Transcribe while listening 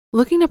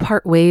Looking to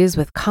part ways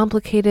with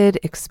complicated,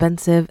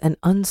 expensive, and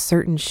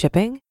uncertain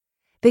shipping?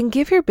 Then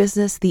give your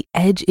business the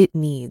edge it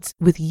needs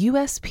with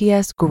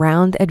USPS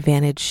Ground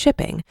Advantage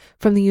shipping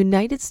from the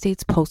United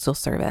States Postal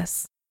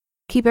Service.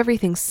 Keep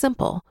everything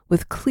simple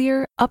with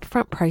clear,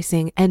 upfront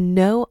pricing and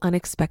no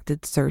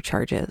unexpected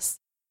surcharges.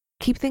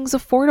 Keep things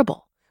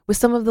affordable with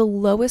some of the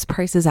lowest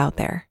prices out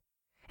there.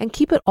 And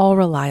keep it all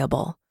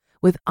reliable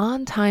with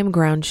on-time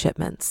ground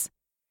shipments.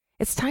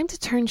 It's time to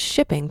turn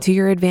shipping to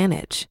your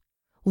advantage.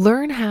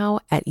 Learn how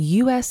at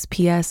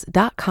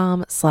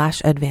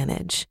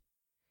USPS.com/advantage.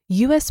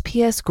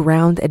 USPS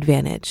Ground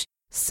Advantage.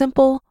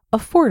 Simple,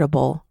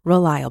 affordable,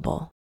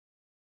 reliable.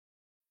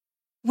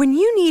 When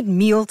you need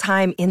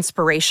mealtime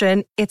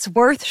inspiration, it's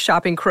worth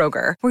shopping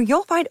Kroger, where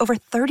you'll find over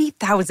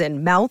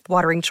 30,000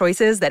 mouth-watering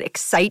choices that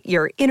excite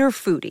your inner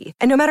foodie.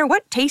 And no matter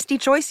what tasty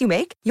choice you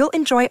make, you'll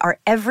enjoy our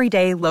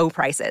everyday low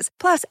prices,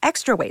 plus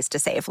extra ways to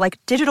save, like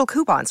digital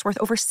coupons worth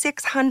over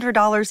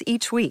 $600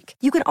 each week.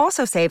 You can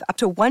also save up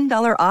to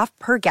 $1 off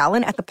per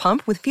gallon at the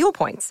pump with fuel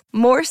points.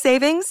 More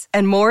savings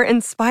and more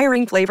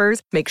inspiring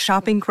flavors make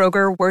shopping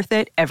Kroger worth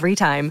it every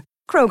time.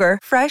 Kroger,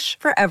 fresh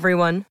for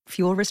everyone.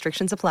 Fuel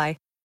restrictions apply.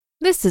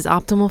 This is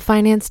Optimal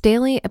Finance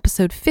Daily,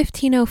 episode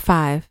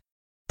 1505.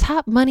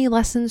 Top Money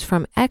Lessons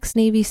from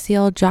ex-Navy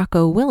SEAL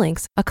Jocko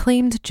Willink's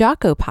Acclaimed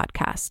Jocko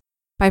podcast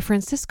by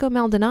Francisco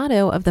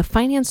Maldonado of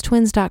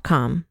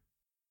theFinanceTwins.com.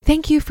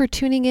 Thank you for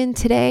tuning in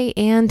today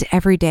and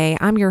every day.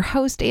 I'm your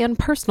host and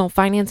personal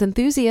finance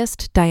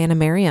enthusiast, Diana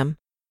Merriam.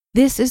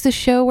 This is the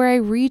show where I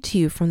read to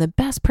you from the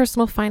best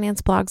personal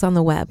finance blogs on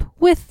the web,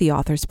 with the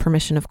author's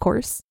permission, of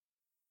course.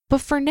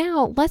 But for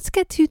now, let's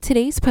get to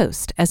today's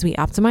post as we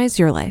optimize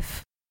your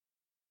life.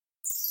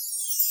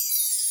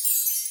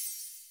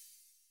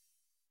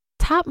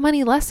 Top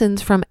Money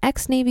Lessons from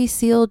ex-Navy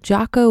SEAL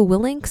Jocko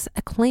Willink's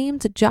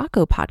Acclaimed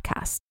Jocko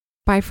podcast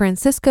by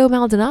Francisco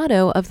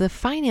Maldonado of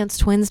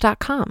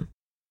theFinanceTwins.com.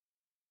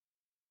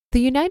 The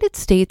United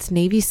States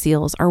Navy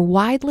SEALs are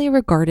widely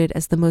regarded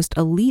as the most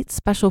elite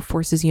special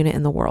forces unit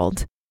in the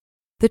world.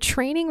 The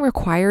training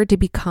required to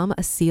become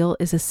a SEAL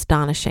is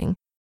astonishing.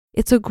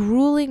 It's a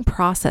grueling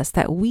process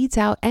that weeds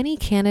out any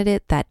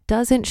candidate that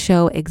doesn't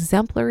show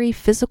exemplary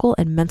physical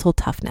and mental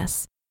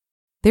toughness.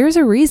 There's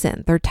a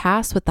reason they're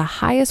tasked with the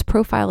highest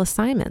profile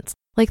assignments,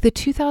 like the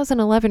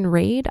 2011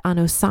 raid on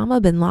Osama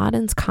bin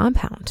Laden's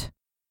compound.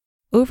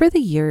 Over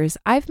the years,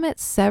 I've met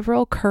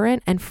several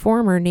current and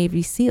former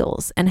Navy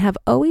SEALs and have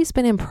always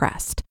been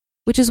impressed,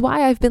 which is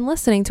why I've been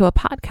listening to a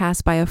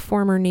podcast by a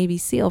former Navy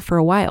SEAL for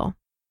a while.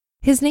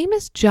 His name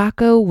is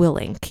Jocko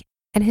Willink,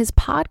 and his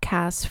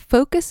podcast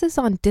focuses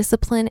on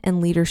discipline and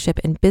leadership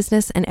in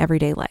business and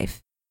everyday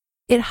life.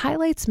 It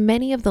highlights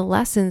many of the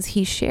lessons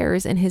he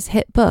shares in his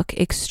hit book,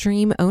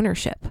 Extreme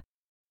Ownership.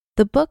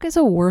 The book is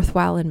a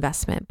worthwhile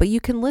investment, but you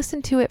can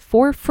listen to it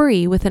for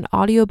free with an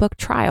audiobook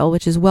trial,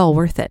 which is well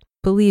worth it,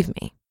 believe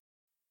me.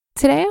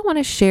 Today, I want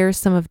to share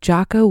some of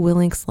Jocko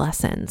Willink's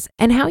lessons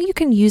and how you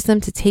can use them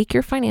to take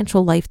your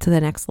financial life to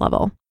the next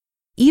level.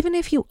 Even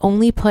if you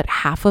only put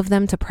half of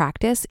them to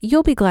practice,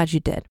 you'll be glad you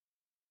did.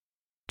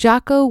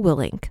 Jocko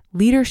Willink,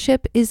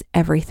 leadership is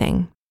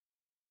everything.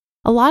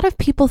 A lot of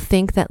people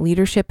think that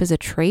leadership is a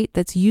trait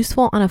that's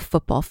useful on a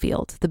football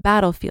field, the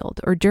battlefield,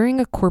 or during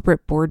a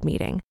corporate board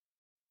meeting.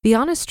 The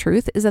honest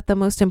truth is that the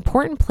most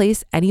important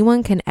place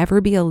anyone can ever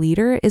be a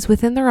leader is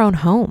within their own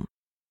home.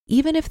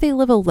 Even if they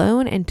live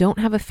alone and don't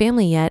have a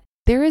family yet,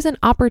 there is an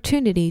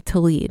opportunity to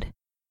lead.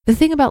 The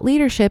thing about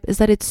leadership is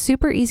that it's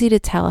super easy to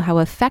tell how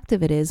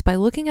effective it is by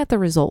looking at the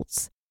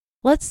results.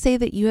 Let's say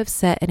that you have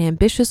set an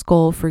ambitious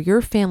goal for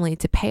your family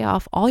to pay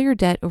off all your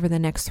debt over the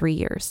next 3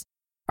 years.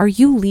 Are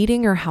you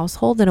leading your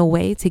household in a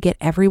way to get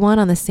everyone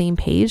on the same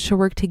page to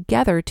work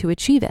together to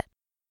achieve it?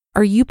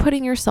 Are you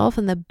putting yourself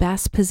in the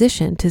best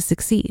position to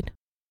succeed?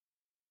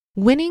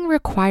 Winning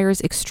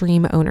requires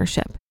extreme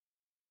ownership.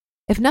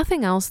 If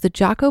nothing else, the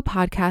Jocko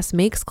podcast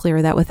makes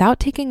clear that without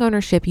taking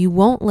ownership, you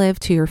won't live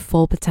to your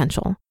full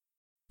potential.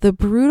 The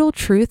brutal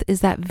truth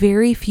is that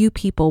very few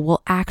people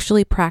will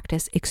actually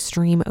practice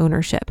extreme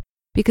ownership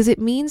because it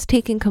means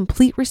taking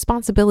complete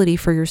responsibility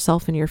for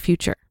yourself and your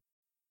future.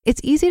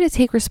 It's easy to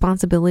take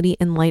responsibility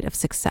in light of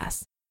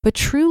success, but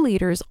true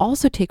leaders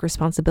also take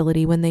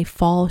responsibility when they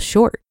fall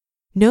short.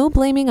 No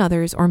blaming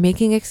others or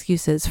making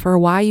excuses for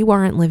why you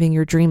aren't living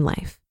your dream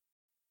life.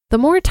 The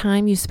more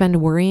time you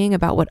spend worrying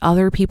about what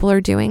other people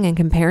are doing and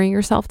comparing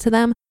yourself to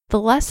them, the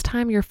less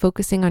time you're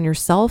focusing on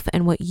yourself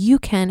and what you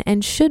can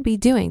and should be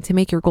doing to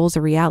make your goals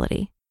a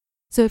reality.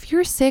 So if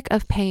you're sick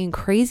of paying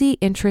crazy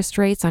interest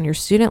rates on your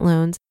student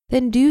loans,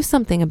 then do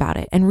something about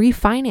it and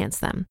refinance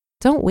them.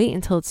 Don't wait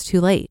until it's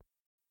too late.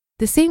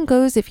 The same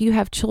goes if you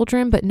have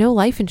children but no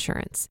life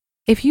insurance.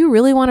 If you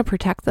really want to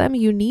protect them,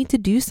 you need to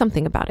do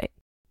something about it.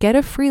 Get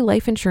a free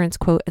life insurance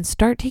quote and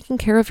start taking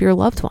care of your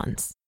loved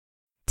ones.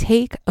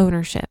 Take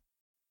ownership.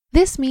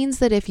 This means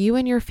that if you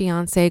and your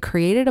fiance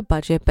created a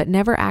budget but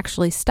never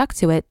actually stuck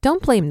to it,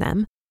 don't blame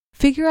them.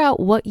 Figure out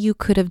what you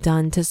could have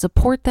done to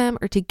support them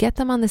or to get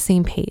them on the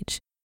same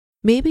page.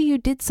 Maybe you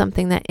did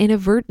something that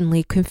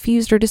inadvertently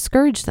confused or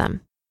discouraged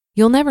them.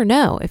 You'll never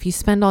know if you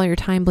spend all your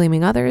time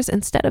blaming others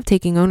instead of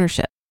taking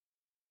ownership.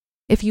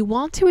 If you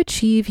want to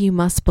achieve, you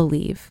must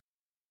believe.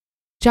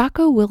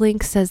 Jocko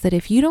Willink says that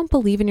if you don't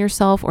believe in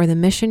yourself or the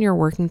mission you're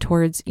working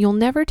towards, you'll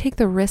never take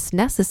the risks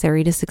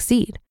necessary to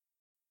succeed.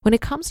 When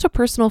it comes to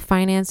personal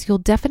finance, you'll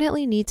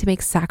definitely need to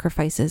make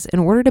sacrifices in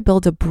order to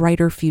build a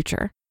brighter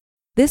future.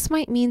 This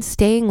might mean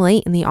staying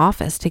late in the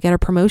office to get a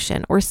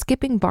promotion or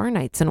skipping bar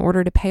nights in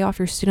order to pay off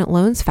your student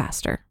loans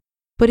faster.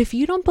 But if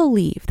you don't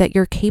believe that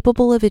you're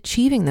capable of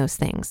achieving those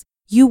things,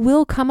 you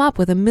will come up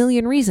with a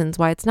million reasons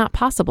why it's not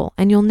possible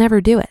and you'll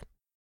never do it.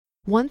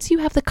 Once you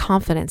have the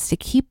confidence to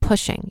keep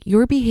pushing,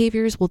 your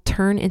behaviors will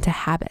turn into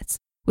habits,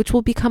 which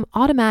will become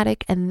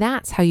automatic, and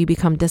that's how you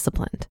become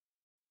disciplined.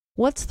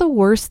 What's the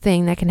worst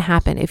thing that can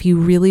happen if you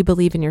really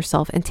believe in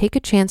yourself and take a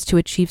chance to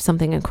achieve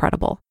something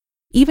incredible?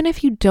 Even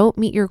if you don't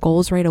meet your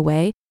goals right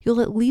away, you'll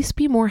at least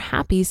be more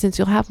happy since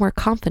you'll have more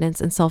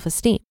confidence and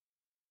self-esteem.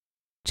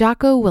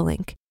 Jocko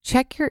Willink,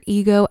 check your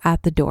ego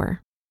at the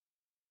door.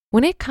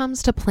 When it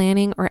comes to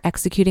planning or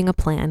executing a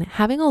plan,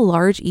 having a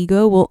large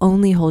ego will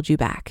only hold you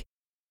back.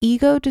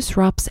 Ego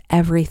disrupts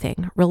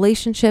everything: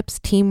 relationships,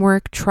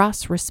 teamwork,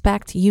 trust,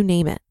 respect, you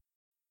name it.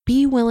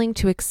 Be willing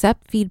to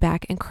accept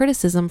feedback and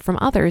criticism from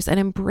others and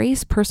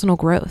embrace personal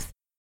growth.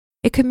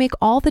 It could make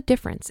all the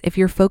difference if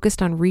you're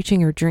focused on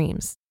reaching your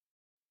dreams.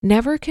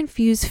 Never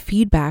confuse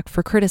feedback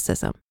for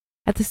criticism.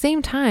 At the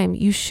same time,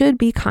 you should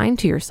be kind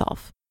to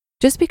yourself.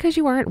 Just because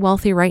you aren't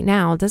wealthy right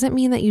now doesn't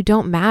mean that you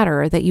don't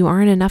matter or that you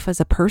aren't enough as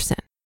a person.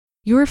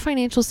 Your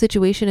financial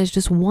situation is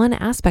just one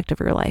aspect of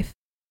your life.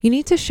 You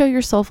need to show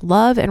yourself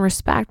love and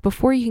respect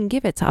before you can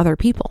give it to other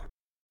people.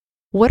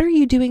 What are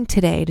you doing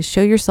today to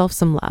show yourself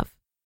some love?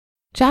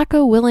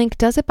 Jocko Willink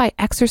does it by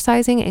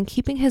exercising and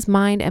keeping his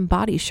mind and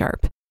body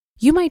sharp.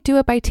 You might do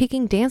it by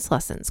taking dance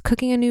lessons,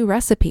 cooking a new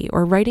recipe,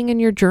 or writing in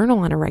your journal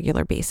on a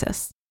regular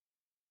basis.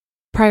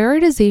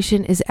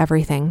 Prioritization is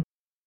everything.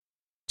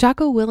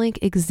 Jocko Willink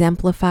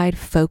exemplified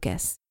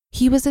focus.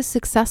 He was a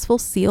successful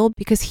SEAL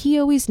because he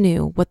always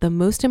knew what the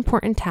most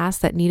important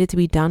task that needed to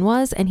be done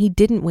was, and he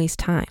didn't waste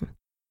time.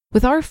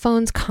 With our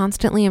phones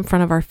constantly in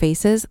front of our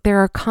faces, there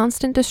are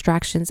constant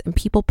distractions and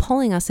people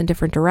pulling us in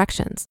different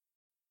directions.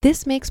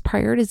 This makes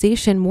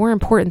prioritization more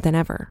important than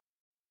ever.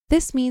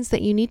 This means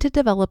that you need to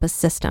develop a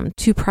system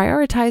to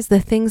prioritize the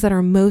things that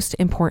are most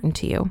important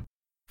to you.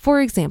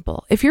 For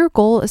example, if your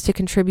goal is to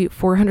contribute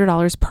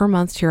 $400 per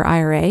month to your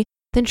IRA,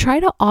 then try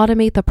to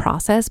automate the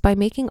process by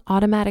making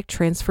automatic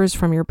transfers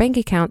from your bank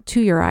account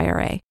to your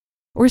IRA,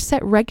 or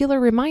set regular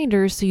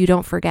reminders so you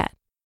don't forget.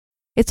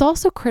 It's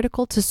also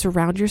critical to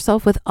surround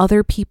yourself with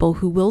other people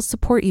who will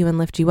support you and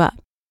lift you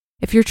up.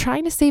 If you're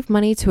trying to save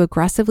money to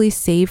aggressively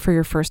save for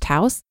your first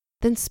house,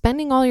 then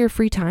spending all your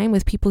free time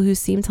with people who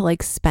seem to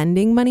like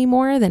spending money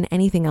more than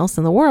anything else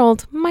in the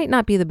world might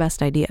not be the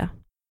best idea.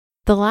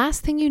 The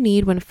last thing you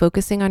need when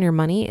focusing on your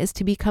money is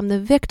to become the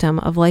victim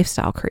of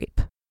lifestyle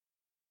creep.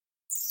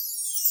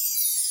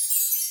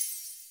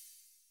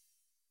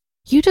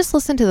 You just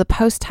listened to the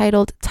post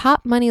titled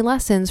Top Money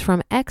Lessons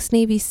from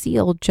Ex-Navy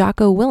SEAL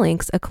Jocko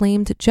Willink's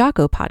Acclaimed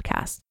Jocko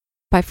podcast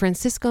by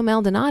Francisco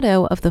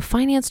Maldonado of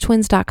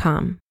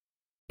theFinanceTwins.com.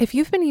 If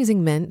you've been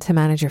using Mint to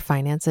manage your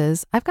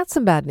finances, I've got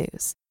some bad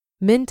news.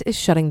 Mint is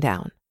shutting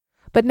down.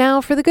 But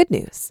now for the good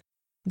news.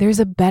 There's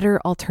a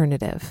better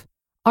alternative.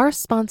 Our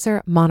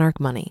sponsor, Monarch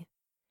Money.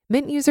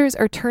 Mint users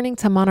are turning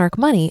to Monarch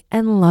Money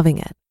and loving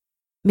it.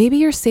 Maybe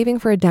you're saving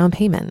for a down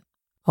payment,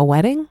 a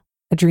wedding,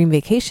 a dream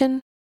vacation,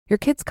 your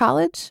kids'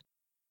 college?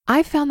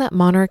 I found that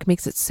Monarch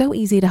makes it so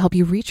easy to help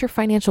you reach your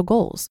financial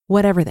goals,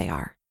 whatever they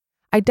are.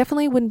 I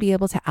definitely wouldn't be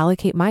able to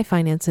allocate my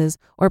finances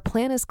or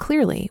plan as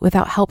clearly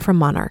without help from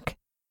Monarch.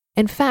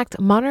 In fact,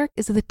 Monarch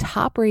is the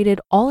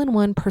top-rated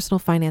all-in-one personal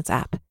finance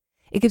app.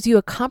 It gives you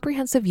a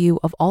comprehensive view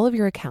of all of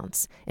your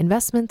accounts,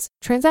 investments,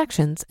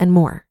 transactions, and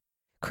more.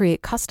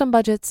 Create custom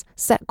budgets,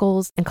 set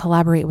goals, and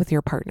collaborate with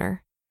your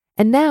partner.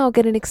 And now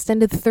get an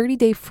extended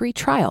 30-day free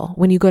trial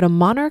when you go to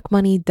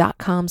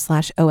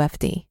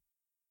monarchmoney.com/OFD.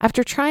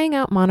 After trying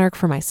out Monarch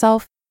for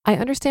myself, I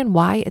understand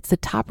why it's the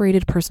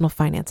top-rated personal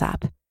finance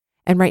app.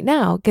 And right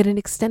now, get an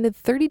extended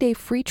 30-day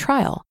free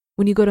trial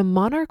when you go to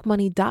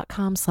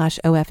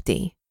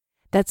monarchmoney.com/OFD.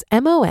 That's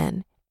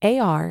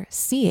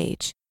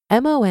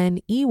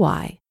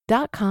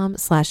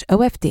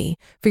monarchmoney.com/OFD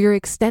for your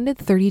extended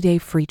 30-day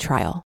free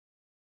trial.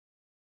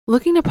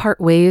 Looking to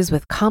part ways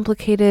with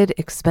complicated,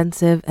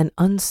 expensive, and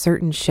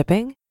uncertain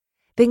shipping?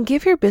 Then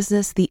give your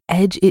business the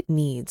edge it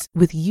needs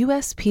with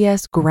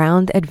USPS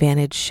Ground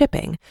Advantage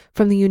shipping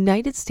from the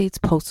United States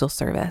Postal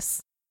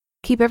Service.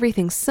 Keep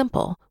everything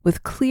simple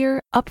with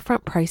clear,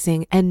 upfront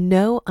pricing and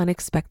no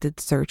unexpected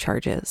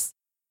surcharges.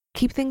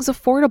 Keep things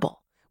affordable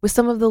with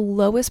some of the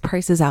lowest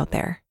prices out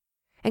there.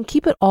 And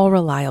keep it all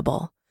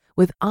reliable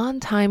with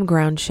on-time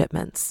ground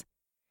shipments.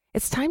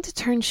 It's time to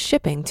turn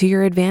shipping to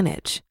your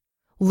advantage.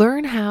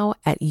 Learn how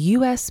at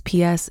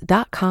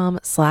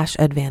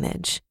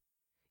USPS.com/advantage.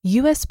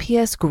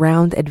 USPS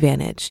Ground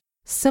Advantage.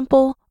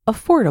 Simple,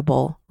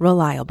 affordable,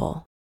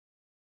 reliable.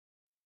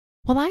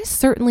 While I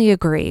certainly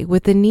agree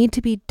with the need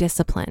to be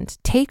disciplined,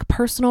 take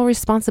personal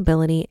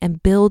responsibility,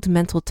 and build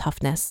mental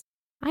toughness,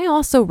 I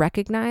also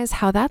recognize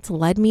how that's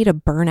led me to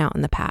burnout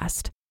in the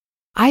past.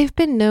 I've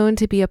been known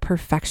to be a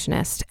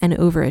perfectionist and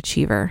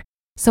overachiever,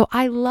 so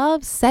I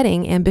love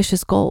setting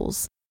ambitious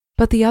goals.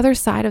 But the other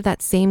side of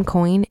that same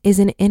coin is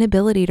an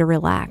inability to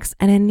relax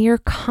and a near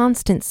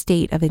constant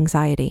state of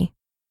anxiety.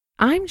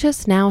 I'm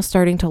just now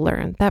starting to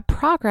learn that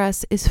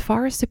progress is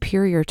far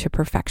superior to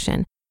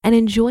perfection, and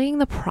enjoying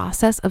the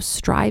process of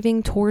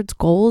striving towards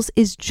goals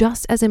is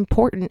just as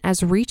important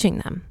as reaching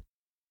them.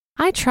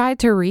 I tried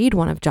to read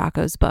one of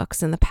Jocko's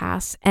books in the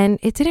past, and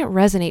it didn't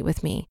resonate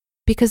with me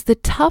because the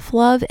tough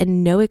love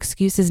and no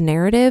excuses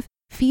narrative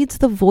feeds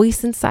the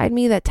voice inside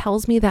me that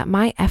tells me that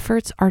my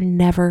efforts are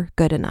never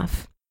good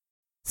enough.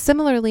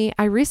 Similarly,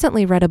 I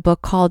recently read a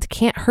book called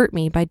Can't Hurt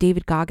Me by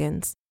David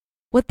Goggins.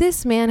 What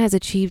this man has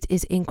achieved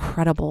is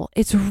incredible.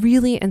 It's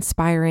really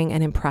inspiring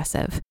and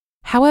impressive.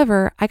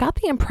 However, I got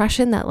the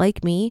impression that,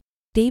 like me,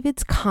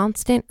 David's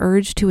constant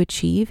urge to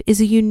achieve is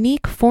a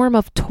unique form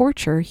of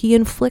torture he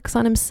inflicts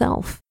on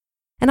himself.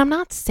 And I'm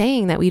not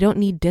saying that we don't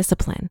need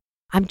discipline.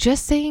 I'm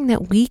just saying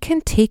that we can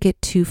take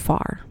it too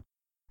far.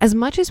 As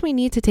much as we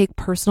need to take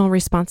personal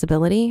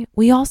responsibility,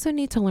 we also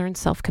need to learn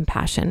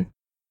self-compassion.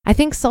 I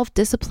think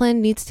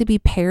self-discipline needs to be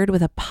paired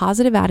with a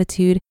positive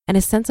attitude and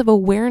a sense of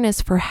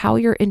awareness for how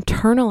you're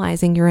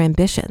internalizing your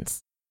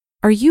ambitions.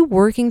 Are you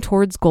working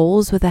towards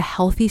goals with a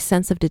healthy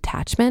sense of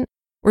detachment,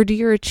 or do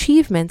your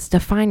achievements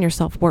define your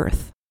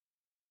self-worth?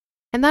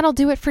 And that'll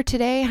do it for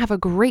today. Have a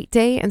great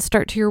day and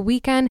start to your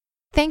weekend.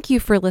 Thank you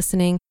for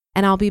listening,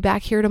 and I'll be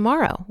back here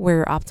tomorrow where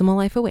your optimal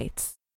life awaits.